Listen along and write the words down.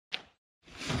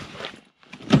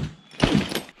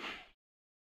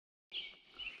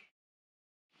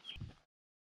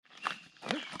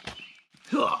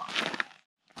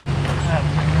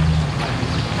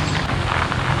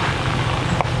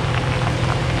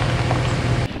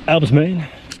Albus Man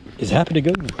is happy to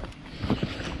go.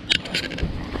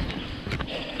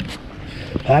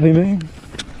 Happy man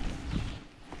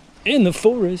in the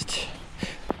forest.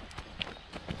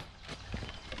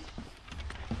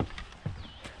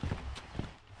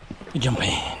 You jump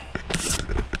in.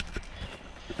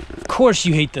 Of course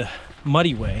you hate the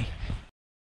muddy way.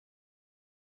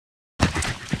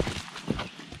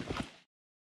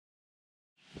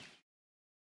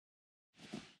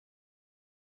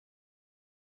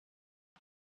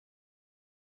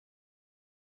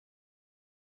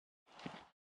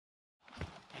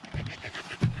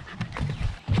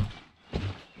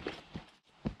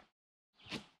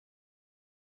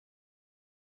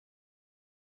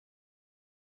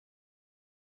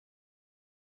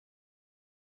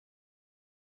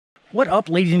 What up,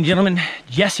 ladies and gentlemen?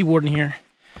 Jesse Warden here.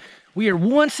 We are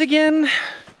once again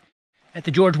at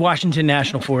the George Washington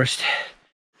National Forest,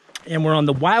 and we're on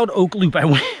the Wild Oak Loop.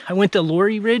 I went to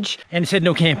Lorry Ridge and it said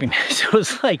no camping, so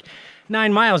it's like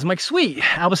 9 miles. I'm like, sweet.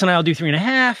 Albus and I will do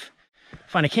 3.5.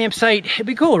 Find a campsite. It'd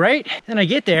be cool, right? Then I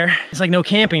get there, it's like no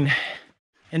camping,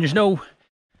 and there's no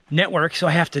network, so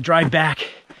I have to drive back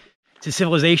to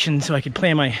civilization so I could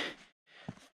plan my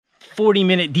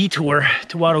 40-minute detour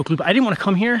to Wild Oak Loop. I didn't want to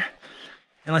come here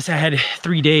unless I had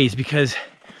 3 days, because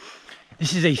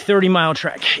this is a 30-mile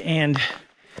trek and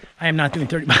I am not doing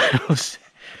 30 miles.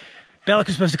 Bellick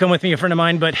was supposed to come with me, a friend of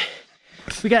mine, but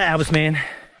we got Albus Man.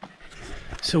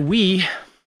 So we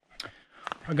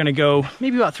are gonna go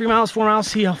maybe about 3 miles, 4 miles,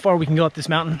 see how far we can go up this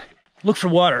mountain. Look for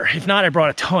water. If not, I brought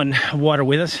a ton of water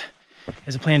with us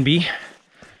as a plan B.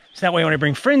 So that way when I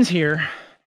bring friends here,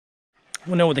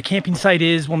 we'll know what the camping site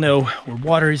is, we'll know where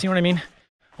water is, you know what I mean?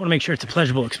 I want to make sure it's a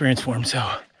pleasurable experience for them, so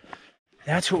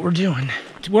that's what we're doing.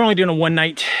 We're only doing a one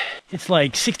night. It's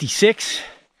like 66,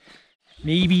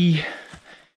 maybe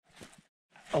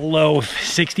a low of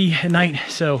 60 at night.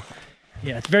 So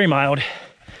yeah, it's very mild,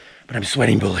 but I'm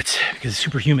sweating bullets because it's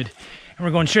super humid. And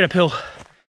we're going straight uphill.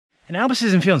 And Albus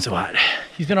isn't feeling so hot.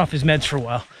 He's been off his meds for a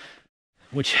while,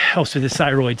 which helps with his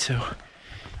thyroid, so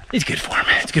it's good for him.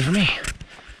 It's good for me.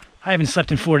 I haven't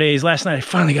slept in 4 days. Last night I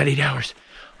finally got 8 hours.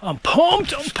 I'm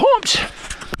pumped, I'm pumped.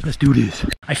 Let's do this.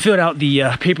 I filled out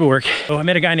the paperwork. So I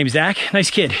met a guy named Zach, nice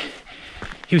kid.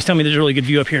 He was telling me there's a really good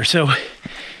view up here. So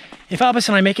if Albus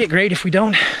and I make it, great. If we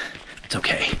don't, it's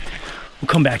okay. We'll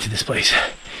come back to this place.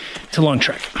 It's a long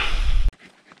trek.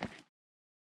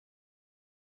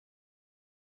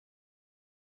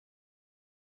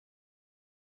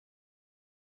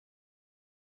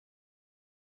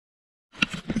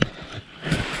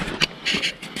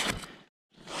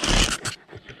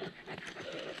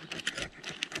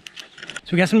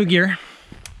 So we got some new gear.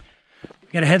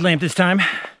 We got a headlamp this time.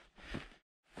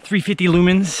 350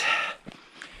 lumens.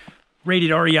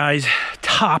 Rated REI's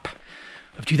top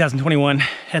of 2021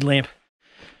 headlamp.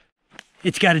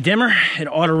 It's got a dimmer. It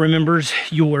auto remembers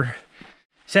your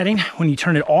setting when you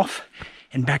turn it off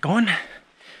and back on,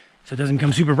 so it doesn't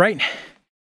become super bright.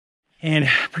 And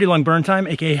pretty long burn time,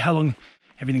 aka how long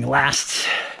everything lasts.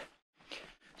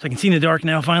 So I can see in the dark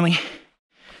now finally.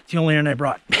 It's the only lantern I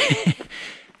brought.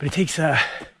 But it takes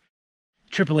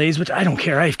AAAs, which I don't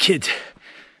care. I have kids,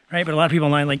 right? But a lot of people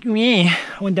online are like, yeah,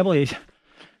 I want AA's.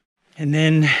 And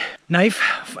then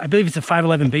knife, I believe it's a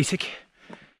 511 basic,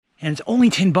 and it's only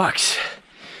 10 bucks.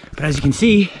 But as you can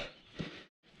see,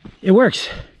 it works.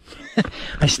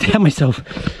 I stabbed myself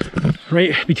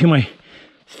right between my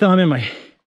thumb and my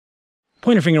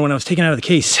pointer finger when I was taken out of the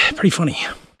case. Pretty funny.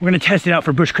 We're gonna test it out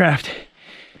for bushcraft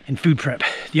and food prep.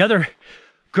 The other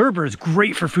Gerber is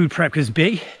great for food prep because it's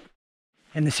big,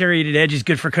 and the serrated edge is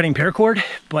good for cutting paracord,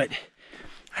 but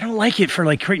I don't like it for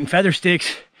like creating feather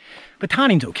sticks. But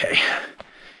tannin's okay.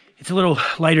 It's a little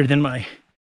lighter than my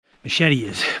machete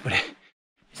is, but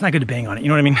it's not good to bang on it, you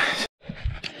know what I mean?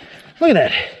 Look at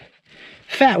that.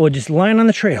 Fatwood just lying on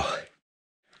the trail.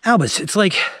 Albus, it's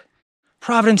like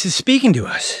Providence is speaking to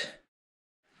us.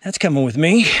 That's coming with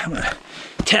me. I'm gonna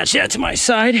attach that to my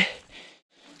side.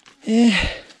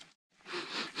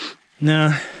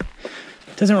 No,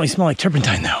 it doesn't really smell like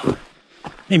turpentine though.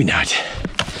 Maybe not.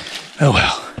 Oh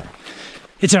well.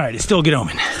 It's all right, it's still a good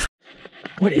omen.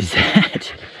 What is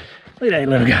that? Look at that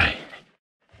little guy.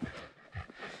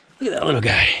 Look at that little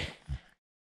guy.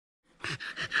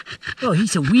 Oh,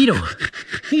 he's a weedle.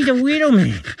 He's a weedle,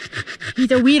 man. He's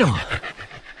a weedle. I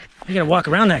gotta walk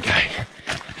around that guy.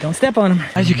 Don't step on him.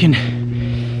 As you can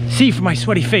see from my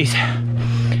sweaty face,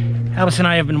 Albus and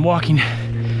I have been walking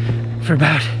for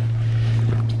about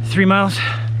 3 miles.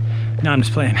 No, I'm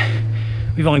just playing.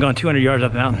 We've only gone 200 yards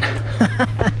up the mountain.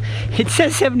 It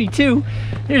says 72.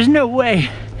 There's no way.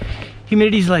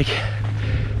 Humidity's like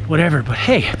whatever, but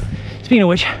hey, it's Speaking of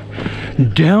which,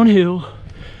 downhill.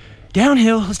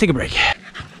 Let's take a break.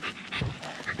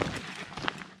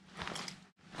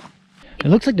 It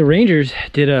looks like the Rangers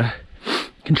did a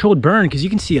controlled burn because you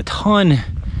can see a ton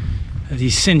of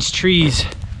these singed trees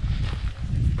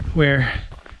where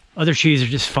other trees are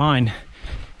just fine,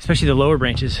 especially the lower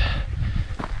branches,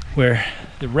 where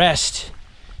the rest,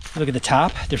 look at the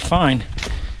top, they're fine.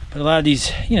 But a lot of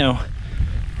these, you know,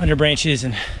 under branches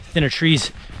and thinner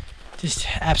trees just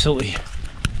absolutely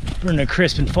burned to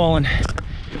crisp and fallen.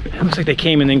 It looks like they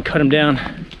came and then cut them down.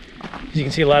 As you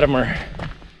can see, a lot of them are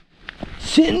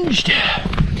singed,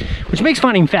 which makes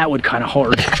finding fat wood kind of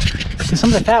hard. And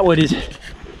some of the fat wood is,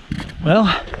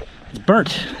 well, it's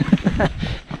burnt.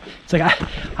 It's like,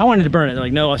 I wanted to burn it. They're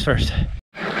like, no, us first.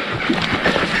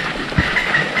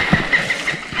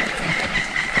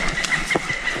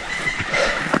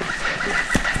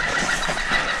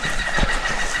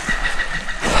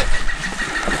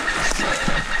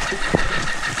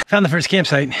 Found the first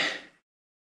campsite.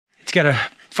 It's got a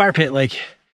fire pit like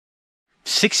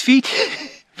 6 feet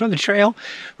from the trail.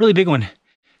 Really big one.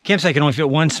 Campsite can only fit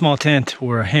one small tent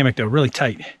or a hammock though, really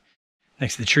tight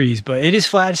next to the trees. But it is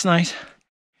flat, it's nice.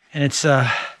 And it's up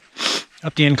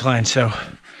the incline. So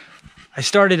I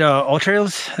started All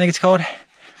Trails, I think it's called.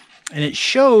 And it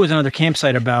shows another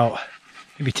campsite about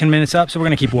maybe 10 minutes up. So we're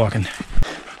gonna keep walking.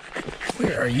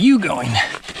 Where are you going?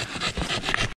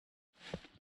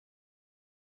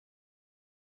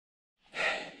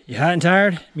 You hot and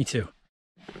tired? Me too.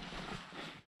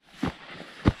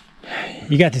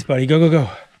 You got this, buddy. Go, go, go.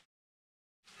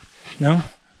 No?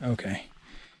 Okay.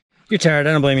 You're tired.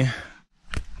 I don't blame you.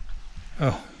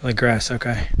 Oh, like grass.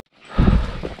 Okay.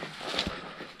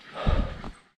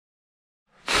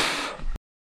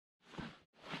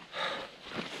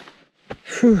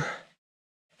 Whew.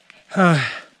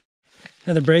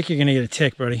 Another break, you're gonna get a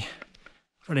tick, buddy.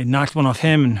 Already knocked one off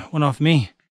him and one off me.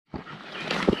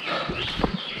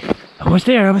 Almost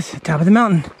there, Albus, top of the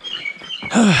mountain.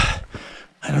 I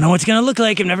don't know what's gonna look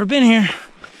like. I've never been here.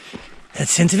 That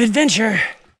sense of adventure.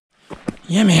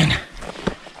 Yeah, man.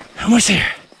 Almost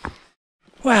there.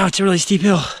 Wow, it's a really steep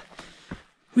hill.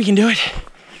 We can do it.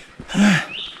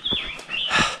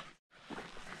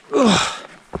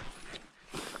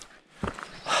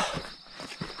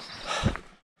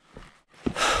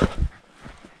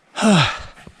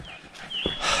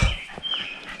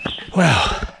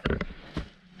 Wow.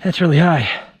 That's really high.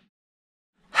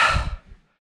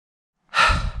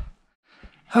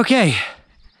 Okay,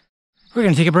 we're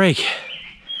gonna take a break.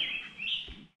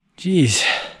 Jeez.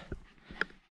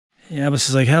 Yeah, Albus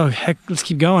is like, hell, heck, let's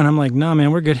keep going. I'm like, nah,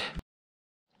 man, we're good.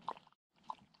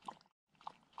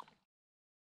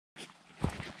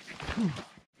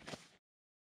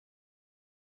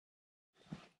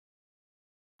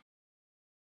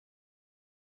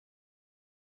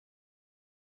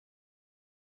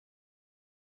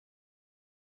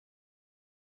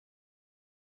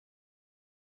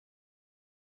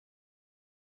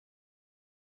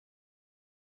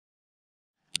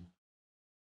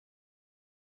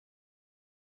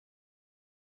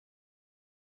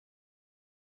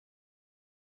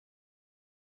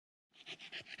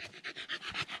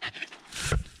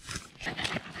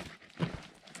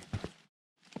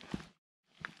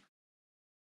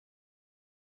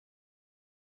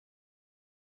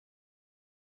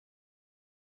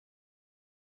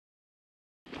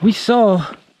 We saw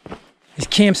this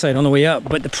campsite on the way up,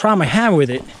 but the problem I have with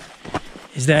it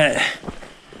is that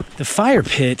the fire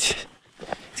pit,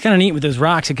 it's kind of neat with those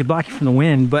rocks, it could block you from the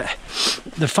wind, but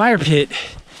the fire pit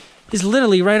is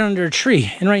literally right under a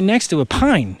tree and right next to a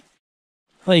pine.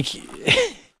 Like,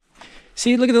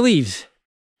 see, look at the leaves.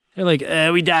 They're like,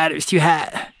 we died, it was too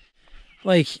hot.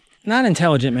 Like, not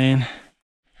intelligent, man.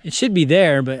 It should be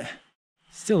there, but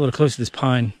still a little close to this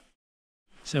pine.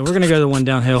 So we're gonna go to the one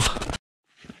downhill.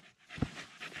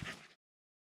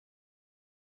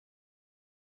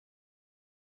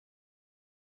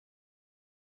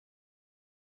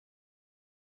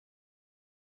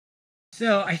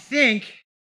 So I think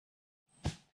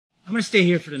I'm gonna stay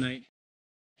here for the night.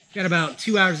 Got about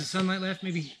 2 hours of sunlight left,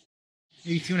 maybe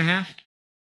 2.5.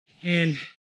 And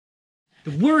the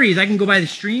worry is I can go by the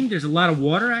stream. There's a lot of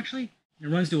water actually. It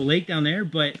runs to a lake down there,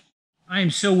 but I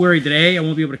am so worried that A, I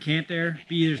won't be able to camp there.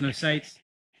 B, there's no sights.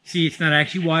 C, it's not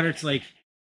actually water. It's like,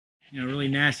 you know, a really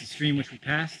nasty stream which we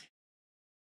passed.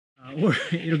 Or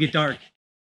it'll get dark.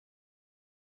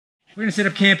 We're gonna set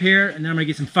up camp here, and then I'm gonna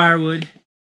get some firewood.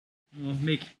 We'll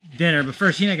make dinner, but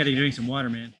first, I gotta drink some water,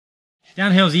 man.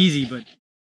 Downhill's easy, but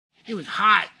it was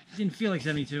hot. It didn't feel like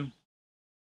 72.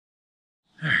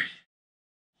 All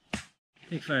right.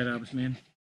 Take 5 Albus, man.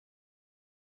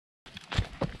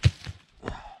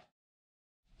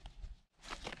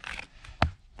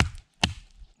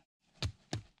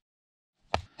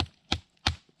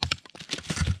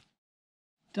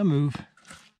 Don't move.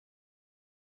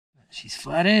 She's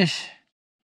flattish.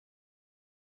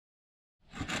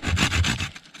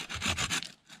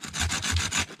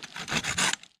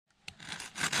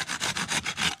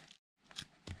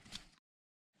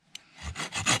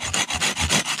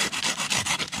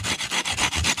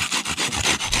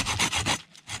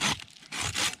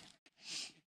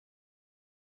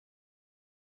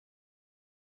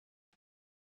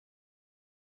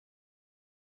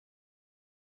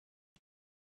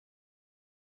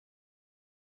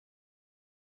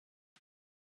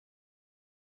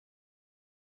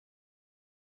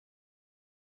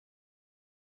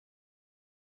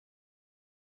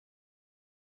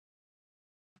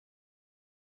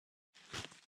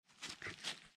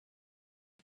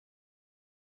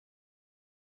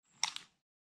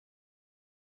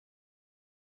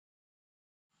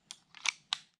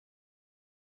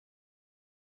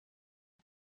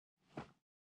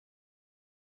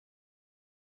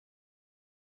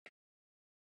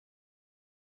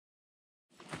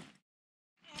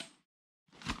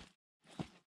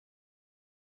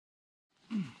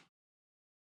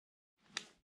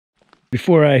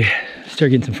 Before I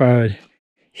start getting some firewood,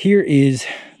 here is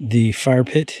the fire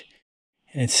pit.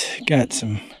 It's got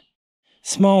some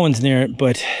small ones near it,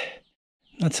 but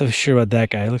not so sure about that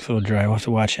guy. It looks a little dry. We'll have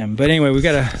to watch him. But anyway, we've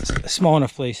got a small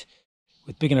enough place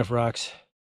with big enough rocks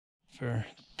for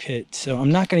pit. So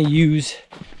I'm not going to use,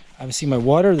 obviously, my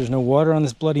water. There's no water on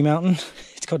this bloody mountain.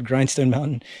 It's called Grindstone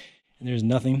Mountain, and there's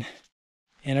nothing.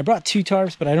 And I brought 2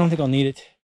 tarps, but I don't think I'll need it.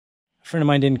 A friend of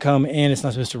mine didn't come, and it's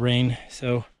not supposed to rain.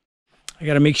 So I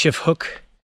got a makeshift hook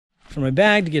for my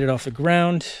bag to get it off the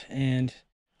ground. And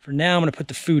for now, I'm going to put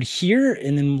the food here,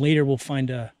 and then later we'll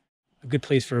find a good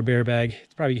place for a bear bag.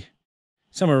 It's probably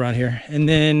somewhere around here. And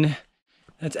then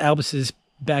that's Albus's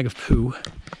bag of poo.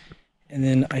 And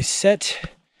then I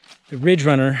set the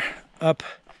Ridgerunner up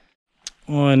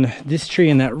on this tree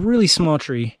and that really small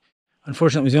tree.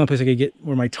 Unfortunately, it was the only place I could get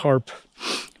where my tarp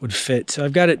would fit. So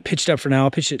I've got it pitched up for now.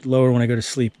 I'll pitch it lower when I go to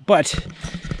sleep. But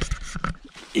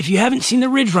if you haven't seen the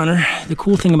Ridgerunner, the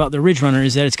cool thing about the Ridgerunner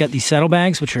is that it's got these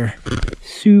saddlebags, which are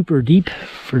super deep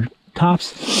for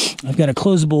tops. I've got a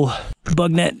closable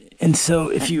bug net, and so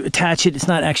if you attach it, it's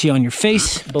not actually on your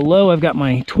face. Below, I've got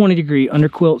my 20-degree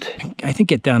underquilt. I think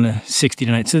get down to 60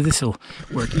 tonight, so this will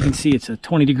work. You can see it's a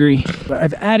 20-degree. But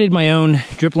I've added my own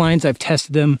drip lines. I've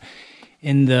tested them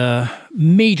in the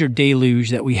major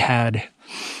deluge that we had,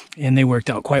 and they worked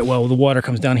out quite well. The water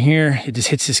comes down here, it just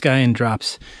hits this guy and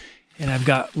drops. And I've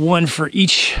got one for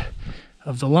each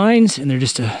of the lines, and they're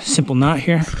just a simple knot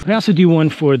here. I also do one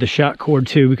for the shot cord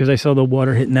too, because I saw the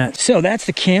water hitting that. So that's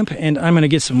the camp, and I'm gonna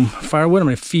get some firewood. I'm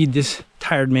gonna feed this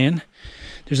tired man.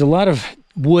 There's a lot of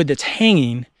wood that's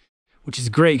hanging, which is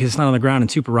great because it's not on the ground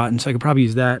and super rotten, so I could probably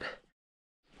use that.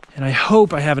 And I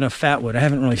hope I have enough fat wood. I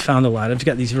haven't really found a lot. I've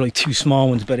got these really 2 small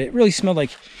ones, but it really smelled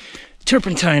like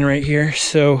turpentine right here.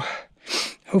 So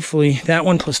hopefully that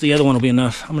one plus the other one will be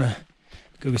enough. I'm gonna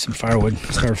go get some firewood,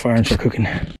 start a fire and start cooking.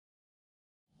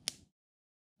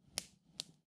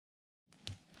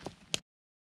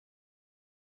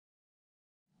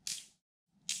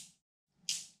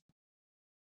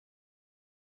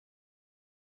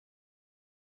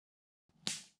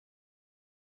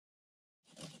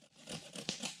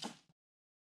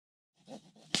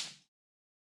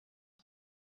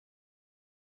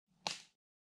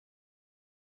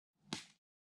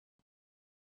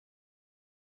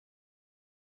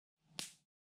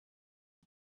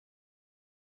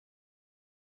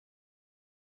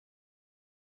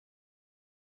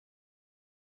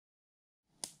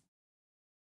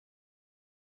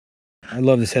 I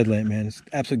love this headlamp, man. It's an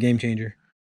absolute game changer.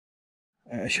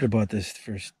 I should have bought this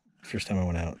the first time I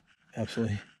went out.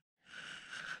 Absolutely.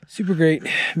 Super great.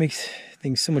 Makes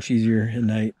things so much easier at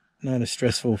night. Not a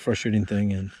stressful, frustrating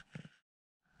thing. And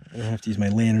I don't have to use my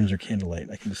lanterns or candlelight.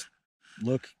 I can just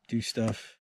look, do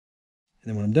stuff. And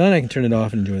then when I'm done, I can turn it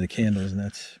off and enjoy the candles. And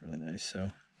that's really nice.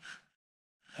 So,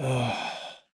 oh,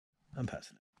 I'm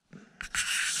passing it.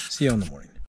 See you in the morning.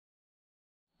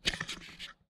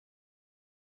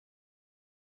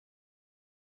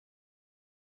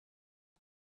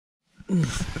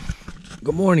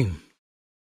 Good morning.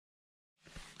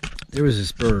 There was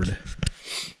this bird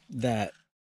that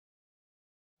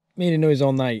made a noise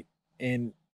all night,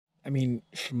 and I mean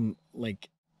from like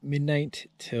midnight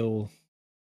till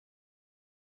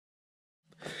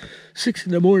 6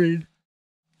 in the morning,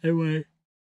 and my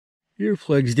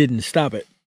earplugs didn't stop it.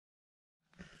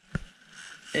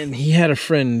 And he had a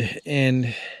friend,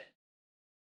 and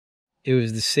it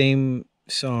was the same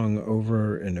song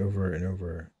over and over and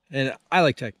over. And I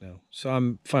like techno, so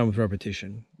I'm fine with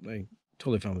repetition. Like,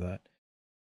 totally fine with that.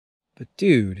 But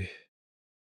dude,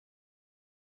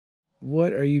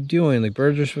 what are you doing? Like,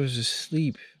 birds are supposed to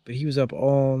sleep, but he was up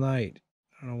all night.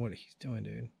 I don't know what he's doing,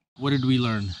 dude. What did we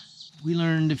learn? We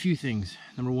learned a few things.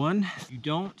 Number one, you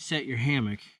don't set your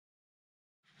hammock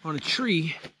on a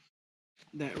tree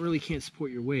that really can't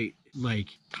support your weight, like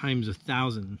times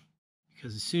 1,000.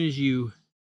 Because as soon as you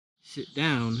sit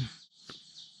down,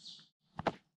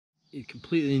 it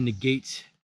completely negates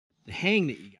the hang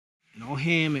that you got. And all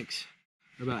hammocks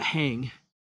are about hang.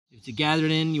 If it's a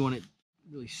gathered in, you want it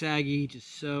really saggy,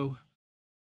 just so.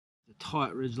 The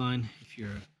taut ridgeline. If you're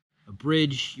a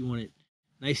bridge, you want it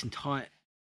nice and taut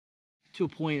to a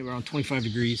point around 25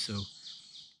 degrees, so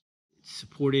it's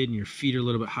supported and your feet are a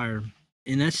little bit higher.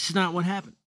 And that's just not what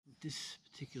happened with this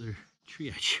particular tree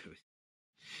I chose.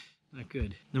 Not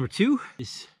good. Number two,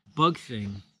 this bug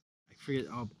thing. I forget,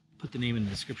 I'll put the name in the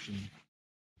description.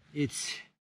 It's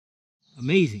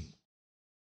amazing.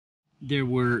 There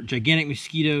were gigantic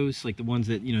mosquitoes, like the ones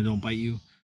that, you know, don't bite you,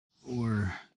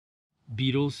 or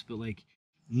beetles, but like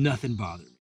nothing bothered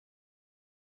me.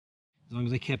 As long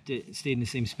as I kept it, stayed in the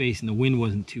same space and the wind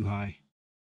wasn't too high.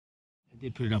 I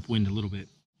did put it upwind a little bit.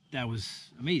 That was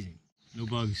amazing. No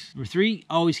bugs. Number three,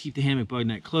 always keep the hammock bug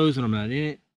net closed when I'm not in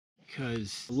it,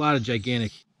 because a lot of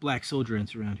gigantic black soldier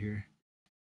ants around here.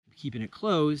 Keeping it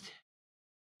closed,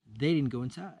 they didn't go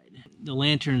inside. The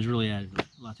lanterns really added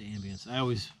a lot to ambience. I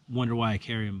always wonder why I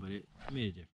carry them, but it made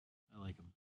a difference. I like them.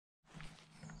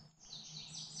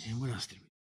 And what else did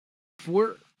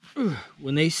we?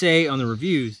 When they say on the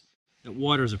reviews that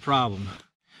water is a problem,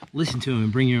 listen to them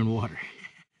and bring your own water.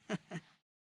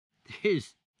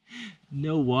 There's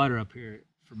no water up here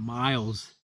for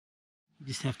miles. You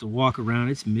just have to walk around.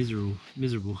 It's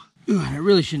miserable. I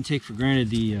really shouldn't take for granted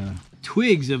the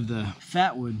twigs of the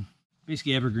fatwood,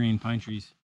 basically evergreen pine trees.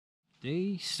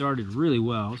 They started really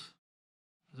well.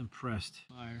 I was impressed.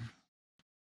 Fire.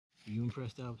 Are you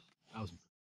impressed, Albus? I was impressed.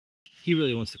 He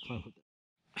really wants to climb up.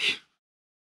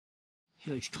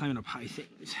 He likes climbing up high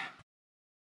things.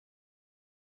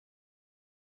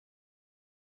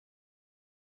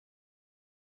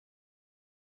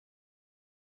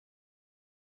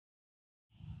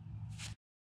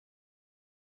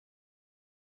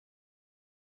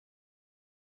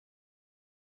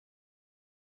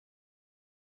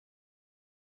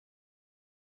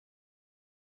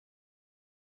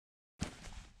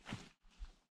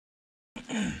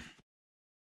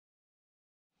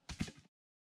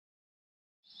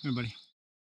 Here, buddy.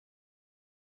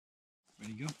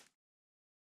 Ready to go?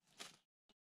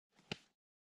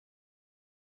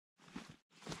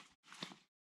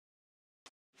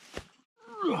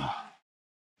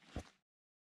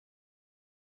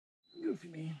 Goofy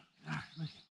man.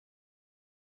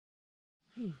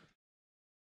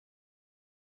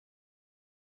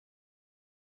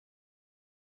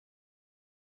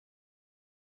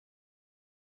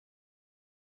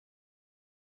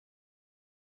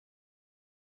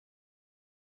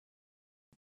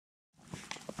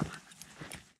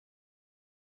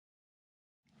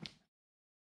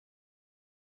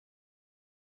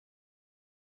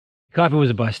 Coffee was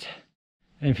a bust.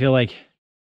 I didn't feel like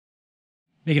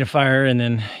making a fire and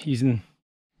then using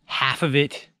half of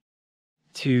it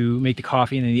to make the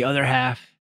coffee and then the other half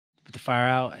to put the fire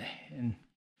out and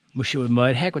mush it with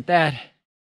mud. Heck with that.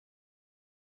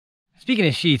 Speaking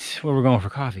of sheets, where we're going for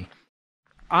coffee,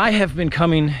 I have been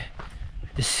coming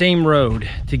the same road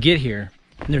to get here,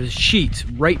 and there's sheets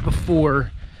right before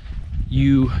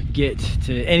you get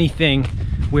to anything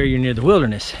where you're near the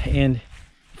wilderness. And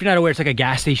if you're not aware, it's like a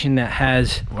gas station that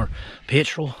has, or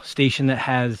petrol station that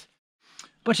has a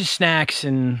bunch of snacks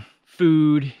and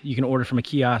food you can order from a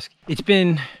kiosk. It's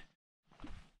been,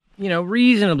 you know,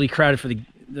 reasonably crowded for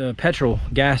the petrol,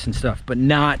 gas and stuff, but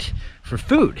not for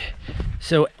food.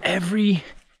 So every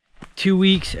 2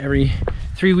 weeks, every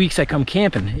 3 weeks I come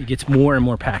camping, it gets more and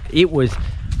more packed. It was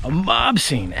a mob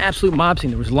scene, absolute mob scene.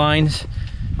 There was lines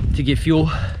to get fuel,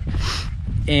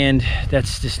 and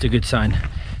that's just a good sign.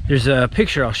 There's a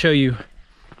picture I'll show you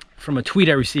from a tweet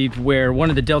I received where one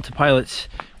of the Delta pilots,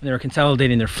 when they were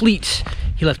consolidating their fleets,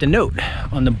 he left a note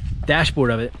on the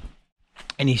dashboard of it,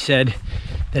 and he said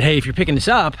that, hey, if you're picking this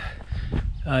up,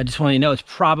 just want you to know it's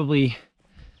probably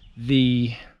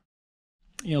the,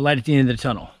 you know, light at the end of the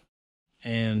tunnel,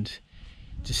 and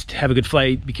just have a good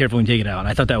flight, be careful when you take it out. And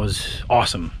I thought that was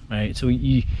awesome, right? So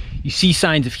you see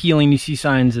signs of healing, you see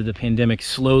signs of the pandemic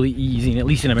slowly easing, at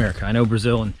least in America. I know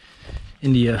Brazil and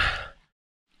India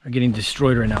are getting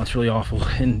destroyed right now. It's really awful.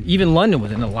 And even London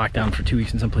was in a lockdown for 2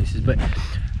 weeks in some places. But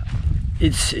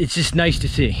it's just nice to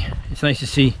see. It's nice to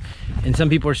see. And some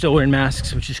people are still wearing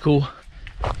masks, which is cool.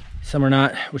 Some are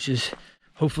not, which is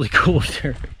hopefully cool if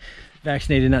they're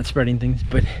vaccinated, not spreading things.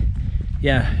 But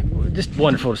yeah, just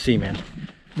wonderful to see, man.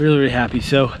 Really, really happy.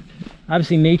 So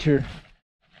obviously nature,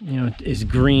 you know, is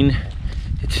green.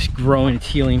 It's growing, it's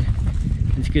healing.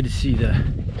 It's good to see the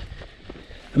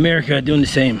America doing the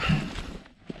same.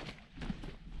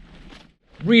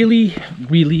 Really,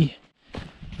 really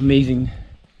amazing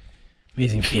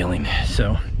feeling.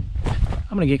 So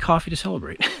I'm gonna get coffee to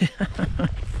celebrate.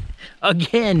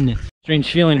 Again.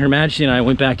 Strange feeling. Her Majesty and I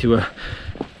went back to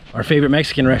our favorite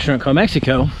Mexican restaurant called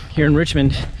Mexico here in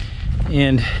Richmond,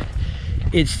 and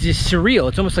it's just surreal.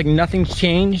 It's almost like nothing's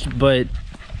changed, but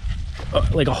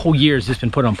like a whole year has just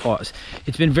been put on pause.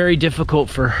 It's been very difficult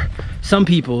for some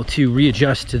people to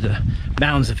readjust to the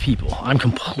bounds of people. I'm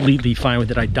completely fine with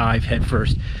it. I dive head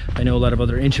first. I know a lot of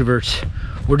other introverts,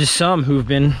 or just some who've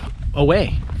been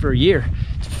away for a year.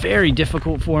 It's very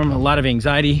difficult for them, a lot of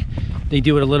anxiety. They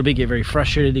do it a little bit, get very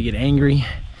frustrated, they get angry.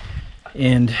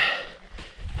 And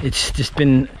it's just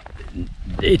been,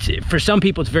 for some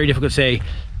people, it's very difficult to say,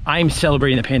 I'm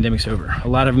celebrating the pandemic's over. A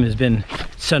lot of them has been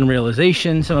sudden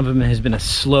realization. Some of them has been a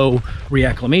slow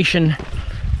reacclimation.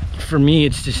 For me,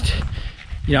 it's just,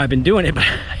 you know, I've been doing it, but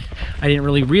I didn't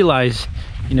really realize,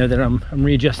 you know, that I'm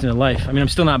readjusting to life. I mean, I'm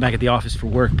still not back at the office for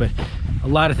work, but a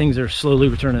lot of things are slowly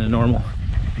returning to normal.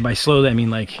 And by slowly, I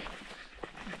mean like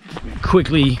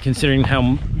quickly, considering how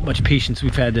much patience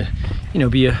we've had to, you know,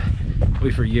 be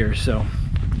away for years. So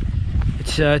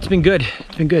it's been good.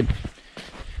 It's been good.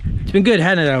 It's been good,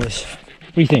 hasn't it, Albus?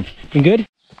 What do you think? Been good?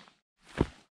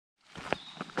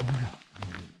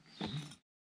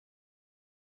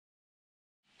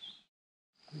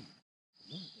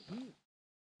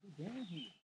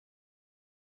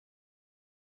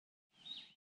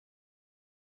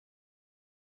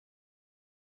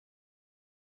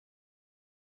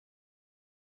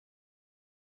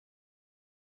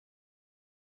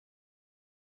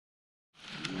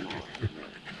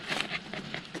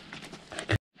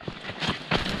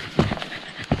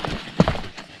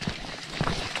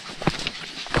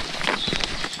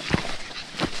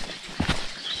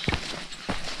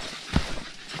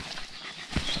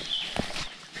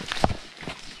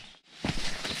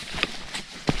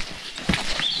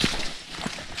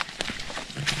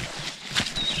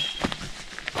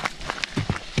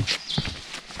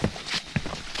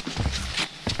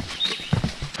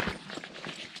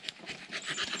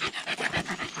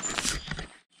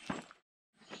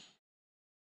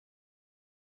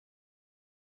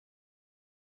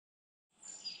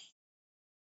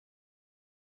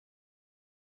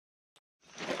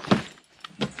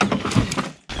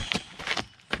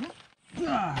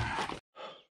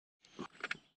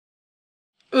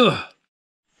 Ugh.